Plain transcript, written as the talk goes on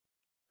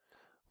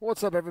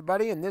What's up,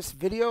 everybody? In this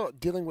video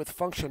dealing with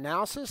function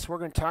analysis, we're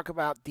going to talk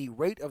about the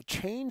rate of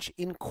change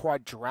in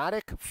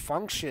quadratic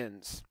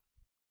functions.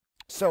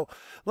 So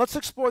let's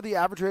explore the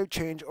average rate of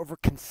change over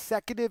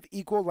consecutive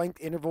equal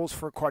length intervals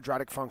for a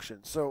quadratic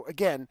function. So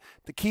again,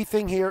 the key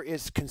thing here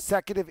is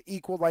consecutive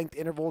equal length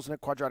intervals in a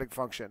quadratic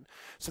function.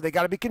 So they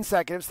got to be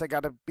consecutive, so they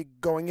got to be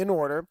going in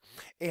order,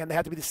 and they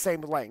have to be the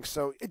same length.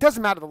 So it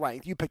doesn't matter the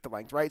length, you pick the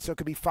length, right? So it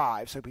could be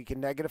 5, so we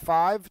can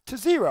 -5 to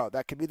 0.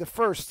 That could be the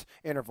first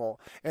interval.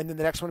 And then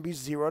the next one would be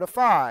 0 to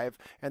 5,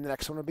 and the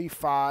next one would be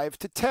 5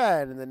 to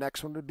 10, and the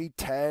next one would be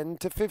 10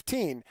 to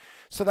 15.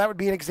 So that would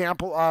be an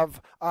example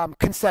of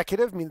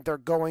consecutive. Mean that they're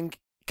going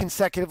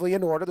consecutively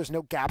in order. There's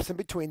no gaps in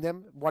between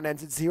them. One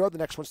ends at 0, the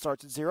next one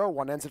starts at 0.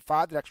 One ends at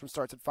 5, the next one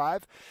starts at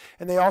 5.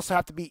 And they also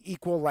have to be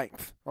equal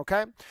length,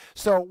 okay?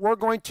 So we're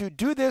going to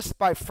do this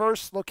by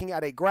first looking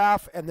at a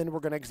graph, and then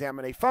we're going to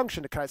examine a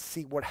function to kind of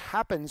see what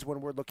happens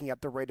when we're looking at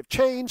the rate of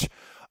change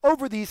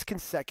over these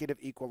consecutive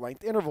equal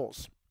length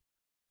intervals.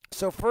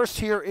 So first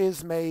here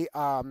is my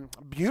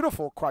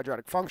beautiful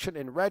quadratic function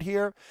in red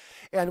here,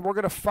 and we're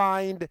going to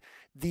find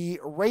the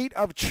rate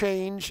of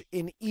change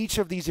in each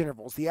of these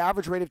intervals, the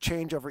average rate of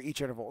change over each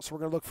interval. So we're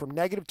going to look from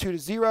 -2 to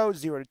 0,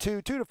 0 to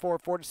 2, 2 to 4,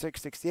 4 to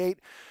 6, 6 to 8.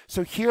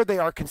 So here they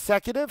are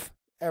consecutive.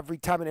 Every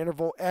time an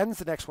interval ends,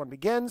 the next one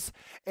begins,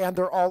 and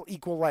they're all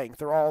equal length.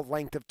 They're all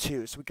length of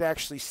 2. So we can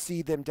actually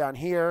see them down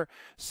here.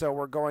 So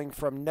we're going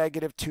from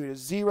 -2 to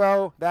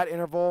 0, that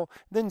interval,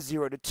 then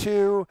 0 to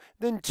 2,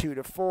 then 2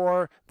 to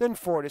 4, then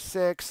 4 to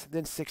 6,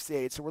 then 6 to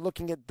 8. So we're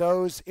looking at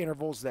those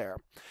intervals there.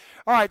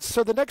 All right,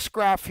 so the next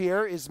graph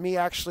here is me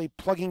actually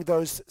plugging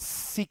those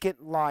secant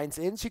lines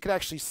in. So you can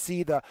actually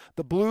see the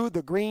blue,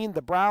 the green,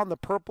 the brown, the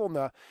purple,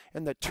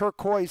 and the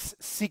turquoise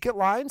secant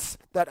lines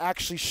that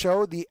actually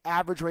show the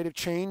average rate of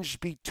change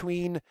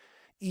between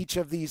each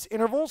of these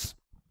intervals.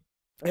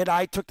 And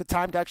I took the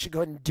time to actually go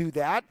ahead and do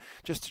that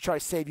just to try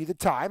to save you the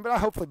time. But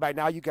hopefully by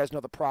now you guys know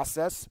the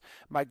process.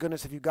 My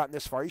goodness, if you've gotten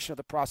this far, you should know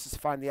the process to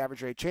find the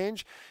average rate of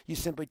change. You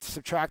simply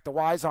subtract the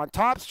y's on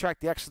top, subtract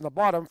the x's on the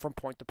bottom from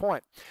point to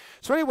point.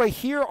 So anyway,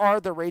 here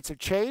are the rates of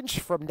change.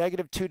 From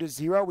 -2 to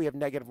 0, we have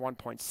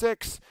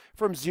 -1.6.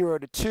 From 0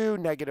 to 2,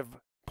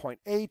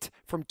 -0.8.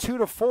 From 2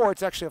 to 4,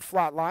 it's actually a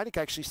flat line. You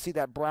can actually see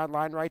that brown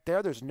line right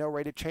there. There's no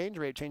rate of change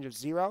of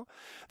 0.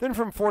 Then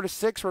from 4 to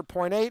 6, we're at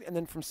 0.8, and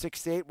then from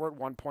 6 to 8, we're at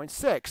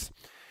 1.6.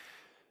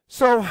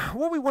 So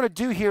what we want to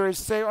do here is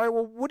say, all right,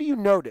 well, what do you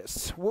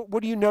notice?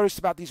 What do you notice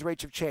about these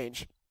rates of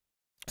change?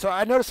 So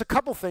I notice a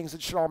couple things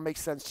that should all make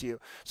sense to you.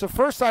 So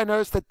first, I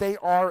notice that they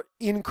are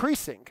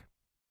increasing.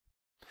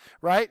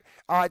 Right?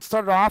 It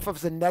started off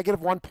as a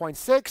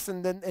 -1.6,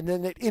 and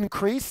then it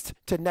increased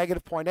to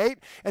 -0.8,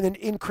 and then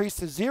increased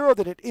to 0,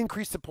 then it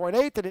increased to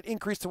 0.8, then it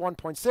increased to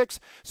 1.6.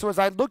 So as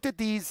I looked at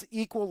these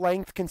equal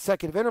length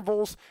consecutive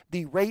intervals,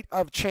 the rate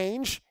of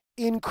change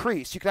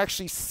increased. You can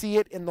actually see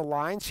it in the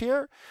lines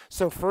here.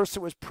 So first it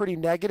was pretty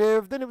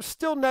negative, then it was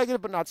still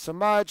negative, but not so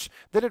much.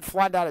 Then it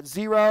flattened out at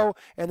 0,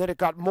 and then it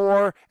got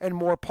more and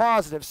more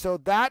positive. So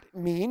that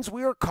means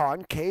we are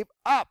concave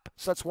up.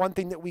 So that's one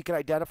thing that we can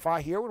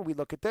identify here when we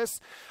look at this.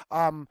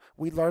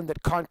 We learned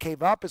that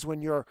concave up is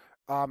when your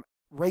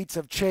rates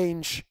of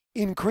change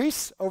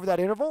increase over that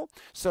interval.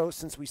 So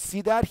since we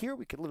see that here,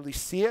 we can literally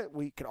see it.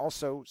 We can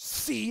also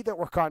see that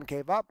we're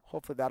concave up.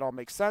 Hopefully that all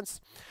makes sense.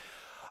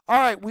 All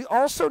right, we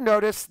also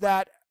noticed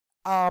that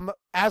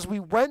as we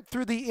went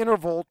through the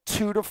interval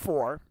 2 to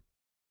 4,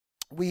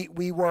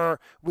 we were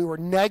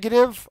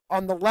negative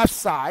on the left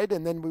side,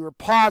 and then we were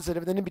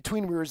positive, and then in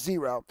between we were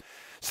 0.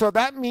 So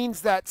that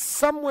means that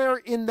somewhere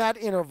in that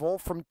interval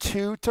from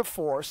 2 to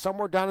 4,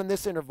 somewhere down in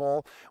this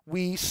interval,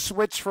 we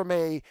switch from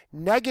a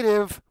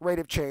negative rate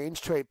of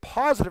change to a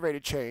positive rate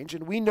of change.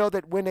 And we know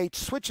that when a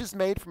switch is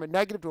made from a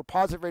negative to a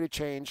positive rate of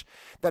change,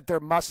 that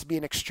there must be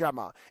an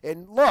extrema.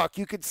 And look,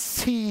 you could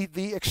see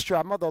the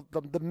extrema,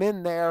 the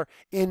min there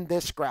in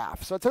this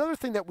graph. So it's another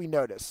thing that we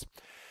notice.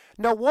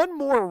 Now, one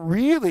more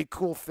really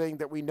cool thing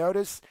that we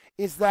notice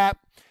is that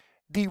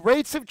the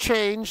rates of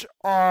change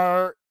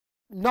are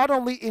not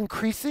only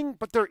increasing,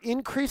 but they're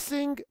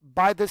increasing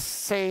by the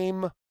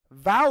same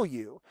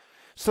value.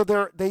 So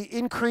they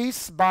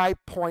increase by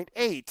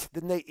 0.8,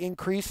 then they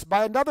increase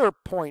by another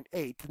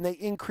 0.8, then they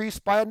increase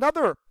by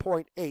another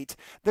 0.8,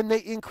 then they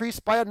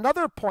increase by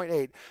another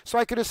 0.8. So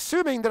I could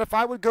assuming that if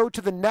I would go to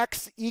the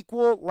next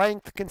equal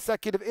length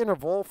consecutive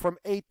interval from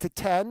 8 to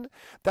 10,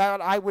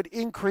 that I would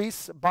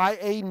increase by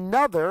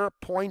another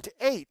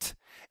 0.8.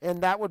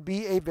 And that would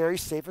be a very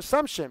safe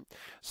assumption.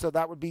 So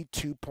that would be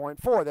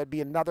 2.4. That'd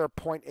be another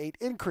 0.8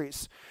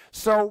 increase.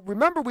 So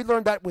remember, we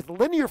learned that with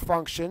linear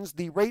functions,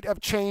 the rate of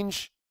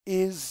change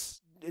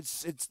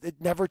it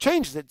never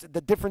changes.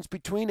 The difference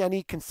between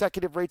any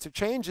consecutive rates of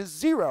change is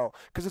 0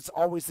 because it's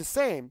always the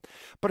same.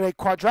 But a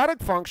quadratic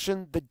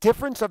function, the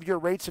difference of your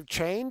rates of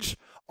change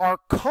are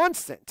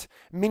constant,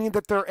 meaning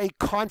that they're a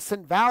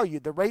constant value.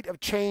 The rate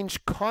of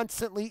change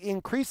constantly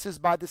increases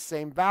by the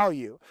same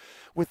value.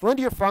 With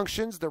linear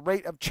functions, the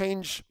rate of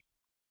change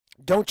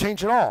don't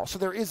change at all. So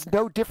there is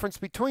no difference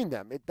between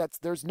them.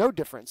 There's no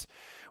difference.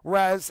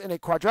 Whereas in a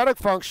quadratic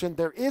function,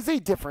 there is a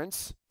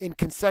difference in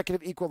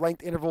consecutive equal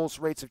length intervals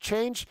rates of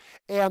change,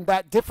 and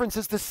that difference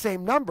is the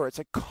same number. It's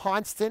a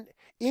constant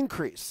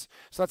increase.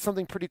 So that's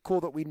something pretty cool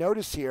that we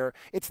notice here.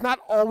 It's not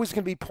always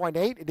going to be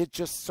 0.8. It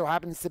just so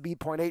happens to be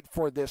 0.8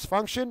 for this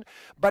function,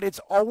 but it's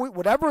always,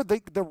 whatever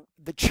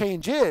the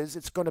change is,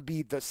 it's going to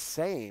be the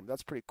same.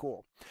 That's pretty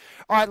cool.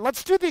 All right,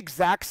 let's do the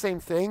exact same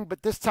thing,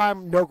 but this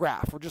time no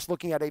graph. We're just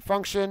looking at a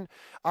function,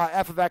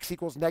 f of x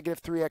equals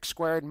negative 3x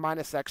squared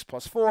minus x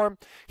plus 4.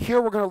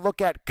 Here we're going to look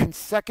at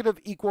consecutive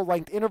equal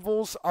length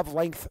intervals of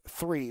length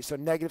 3. So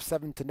negative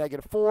 7 to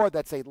negative 4,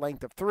 that's a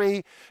length of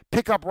 3.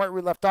 Pick up right where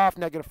we left off,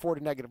 negative 4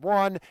 to negative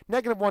 1,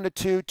 negative 1 to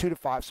 2, 2 to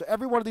 5. So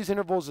every one of these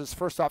intervals is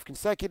first off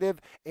consecutive,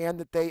 and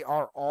that they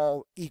are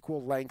all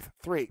equal length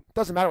 3.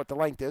 Doesn't matter what the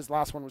length is.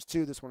 Last one was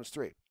 2, this one is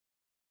 3.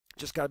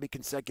 Just got to be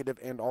consecutive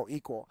and all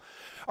equal.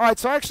 All right,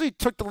 so I actually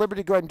took the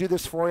liberty to go ahead and do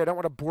this for you. I don't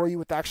want to bore you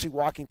with actually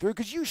walking through,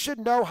 because you should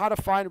know how to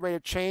find rate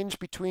of change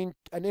between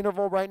an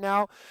interval right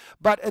now.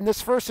 But in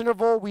this first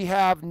interval, we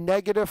have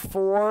negative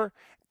 4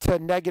 to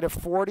negative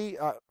 40.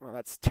 Well,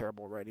 that's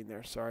terrible writing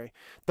there, sorry.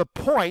 The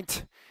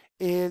point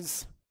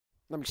is,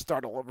 let me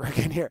start all over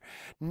again here.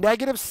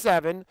 Negative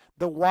 7,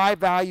 the y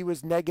value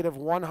is negative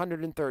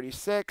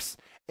 136,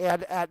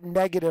 and at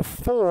negative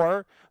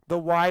 4, the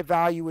y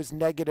value is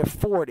negative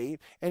 40.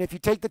 And if you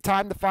take the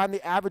time to find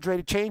the average rate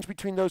of change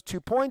between those 2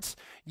 points,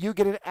 you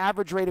get an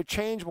average rate of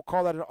change, we'll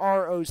call that an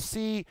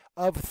ROC,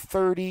 of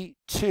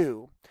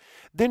 32.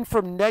 Then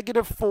from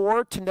negative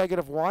 4 to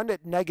negative 1,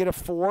 at negative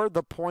 4,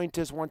 the point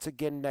is once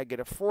again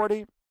negative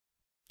 40.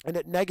 And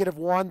at negative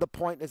 1, the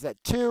point is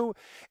at 2,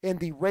 and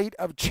the rate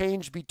of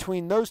change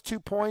between those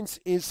 2 points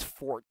is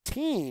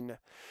 14.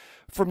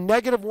 From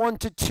negative 1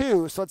 to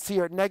 2, so let's see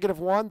here, at negative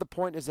 1, the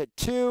point is at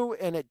 2,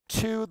 and at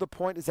 2, the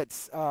point is at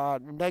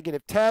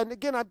negative 10.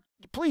 Again,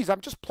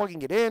 I'm just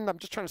plugging it in. I'm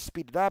just trying to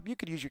speed it up. You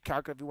could use your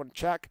calculator if you want to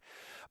check.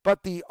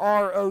 But the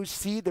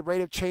ROC, the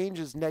rate of change,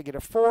 is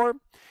negative 4.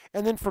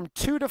 And then from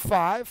 2 to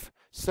 5,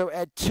 so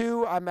at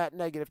 2, I'm at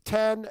negative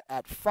 10.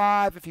 At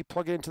 5, if you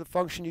plug it into the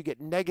function, you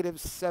get negative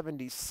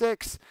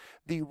 76.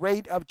 The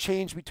rate of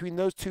change between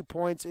those 2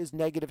 points is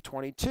negative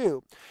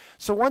 22.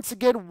 So once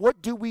again, what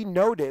do we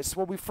notice?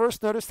 Well, we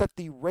first notice that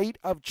the rate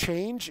of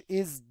change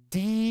is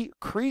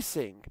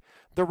decreasing.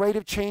 The rate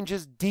of change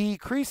is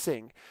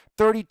decreasing.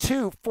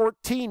 32,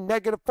 14,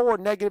 negative 4,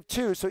 negative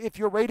 2. So if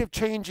your rate of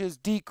change is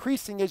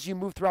decreasing as you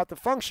move throughout the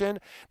function,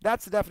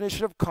 that's the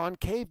definition of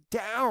concave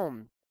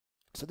down.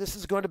 So this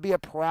is going to be a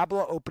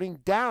parabola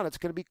opening down. It's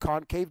going to be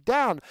concave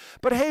down.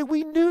 But hey,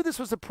 we knew this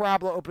was a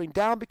parabola opening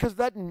down because of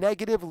that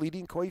negative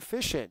leading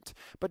coefficient.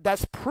 But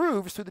that's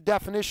proves through the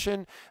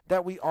definition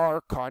that we are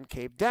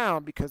concave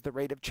down because the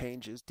rate of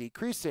change is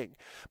decreasing.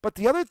 But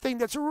the other thing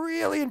that's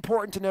really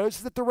important to notice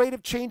is that the rate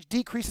of change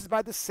decreases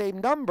by the same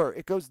number.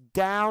 It goes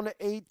down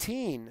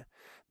 18.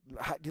 Do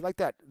you like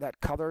that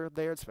color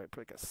there? It's pretty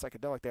like a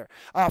psychedelic there.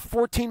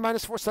 14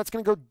 minus 4, so that's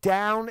going to go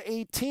down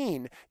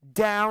 18.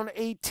 Down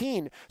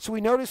 18. So we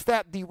notice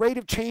that the rate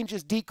of change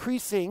is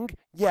decreasing.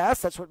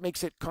 Yes, that's what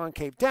makes it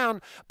concave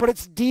down, but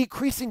it's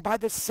decreasing by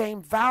the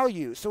same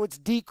value. So it's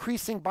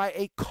decreasing by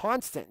a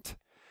constant.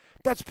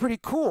 That's pretty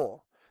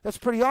cool. That's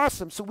pretty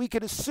awesome. So we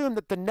could assume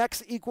that the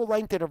next equal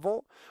length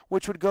interval,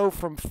 which would go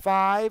from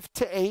 5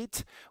 to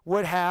 8,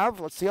 would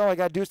have, let's see, all I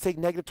got to do is take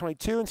negative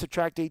 22 and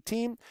subtract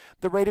 18.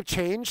 The rate of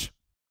change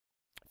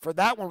for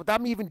that one, without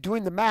me even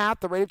doing the math,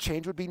 the rate of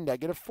change would be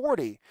negative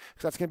 40.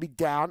 So that's going to be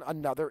down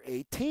another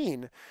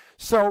 18.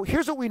 So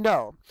here's what we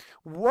know.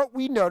 What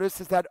we notice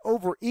is that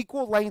over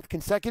equal length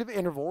consecutive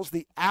intervals,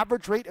 the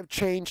average rate of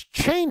change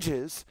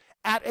changes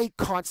at a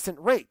constant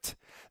rate.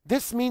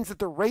 This means that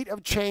the rate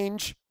of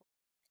change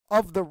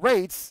of the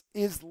rates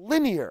is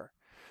linear.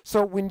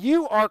 So when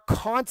you are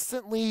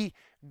constantly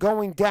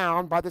going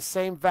down by the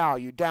same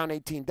value, down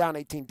 18, down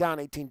 18, down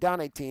 18,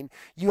 down 18,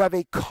 you have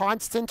a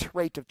constant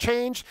rate of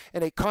change,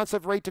 and a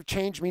constant rate of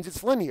change means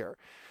it's linear.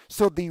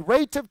 So the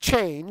rate of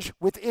change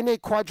within a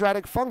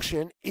quadratic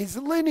function is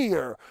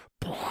linear.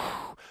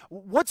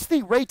 What's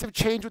the rate of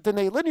change within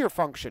a linear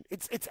function?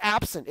 It's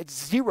absent.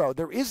 It's 0.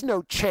 There is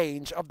no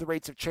change of the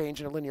rates of change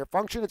in a linear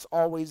function. It's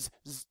always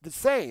the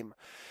same.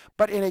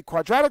 But in a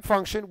quadratic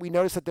function, we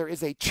notice that there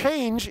is a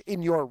change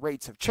in your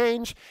rates of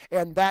change,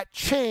 and that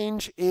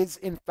change is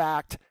in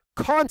fact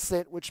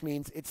constant, which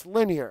means it's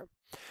linear.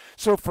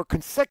 So for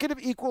consecutive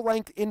equal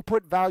length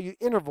input value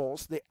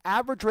intervals, the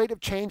average rate of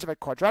change of a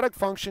quadratic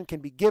function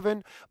can be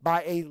given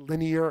by a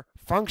linear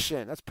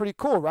function. That's pretty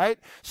cool, right?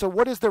 So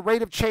what is the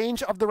rate of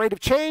change of the rate of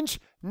change?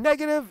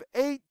 Negative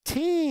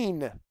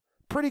 18.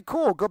 Pretty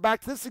cool. Go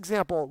back to this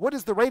example. What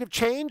is the rate of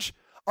change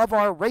of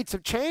our rates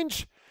of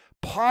change?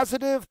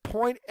 Positive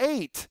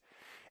 0.8.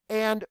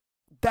 And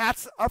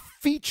that's a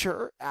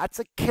feature, that's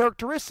a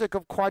characteristic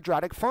of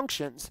quadratic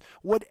functions.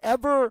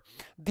 Whatever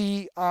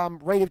the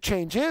rate of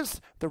change is,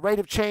 the rate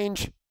of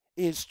change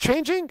is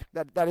changing,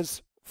 that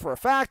is for a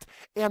fact,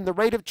 and the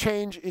rate of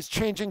change is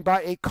changing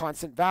by a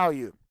constant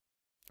value.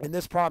 In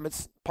this problem,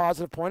 it's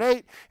positive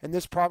 0.8. In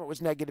this problem, it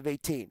was negative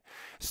 18.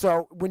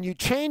 So when you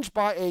change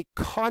by a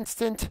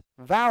constant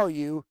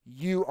value,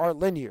 you are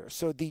linear.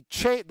 So the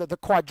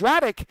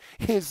quadratic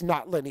is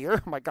not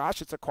linear. Oh my gosh,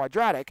 it's a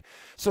quadratic.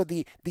 So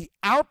the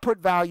output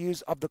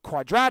values of the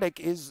quadratic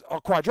is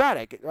a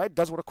quadratic, right? It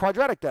does what a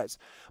quadratic does.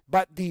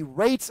 But the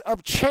rates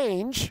of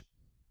change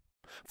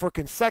for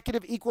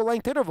consecutive equal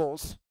length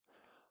intervals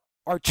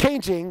are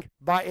changing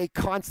by a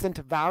constant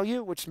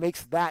value, which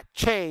makes that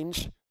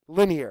change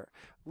linear.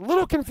 A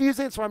little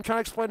confusing, so I'm trying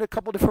to explain it a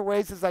couple different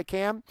ways as I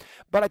can,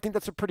 but I think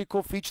that's a pretty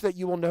cool feature that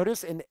you will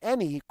notice in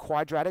any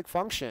quadratic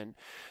function.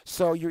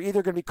 So you're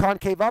either going to be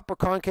concave up or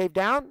concave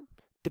down,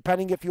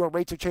 depending if your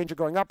rates of change are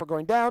going up or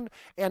going down,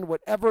 and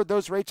whatever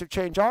those rates of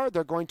change are,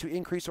 they're going to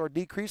increase or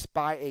decrease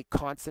by a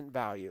constant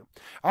value.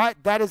 All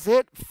right, that is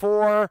it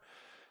for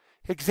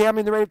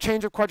examining the rate of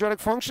change of quadratic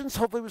functions.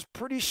 Hopefully it was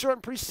pretty short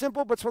and pretty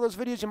simple, but it's one of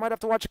those videos you might have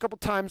to watch a couple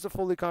times to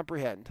fully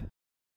comprehend.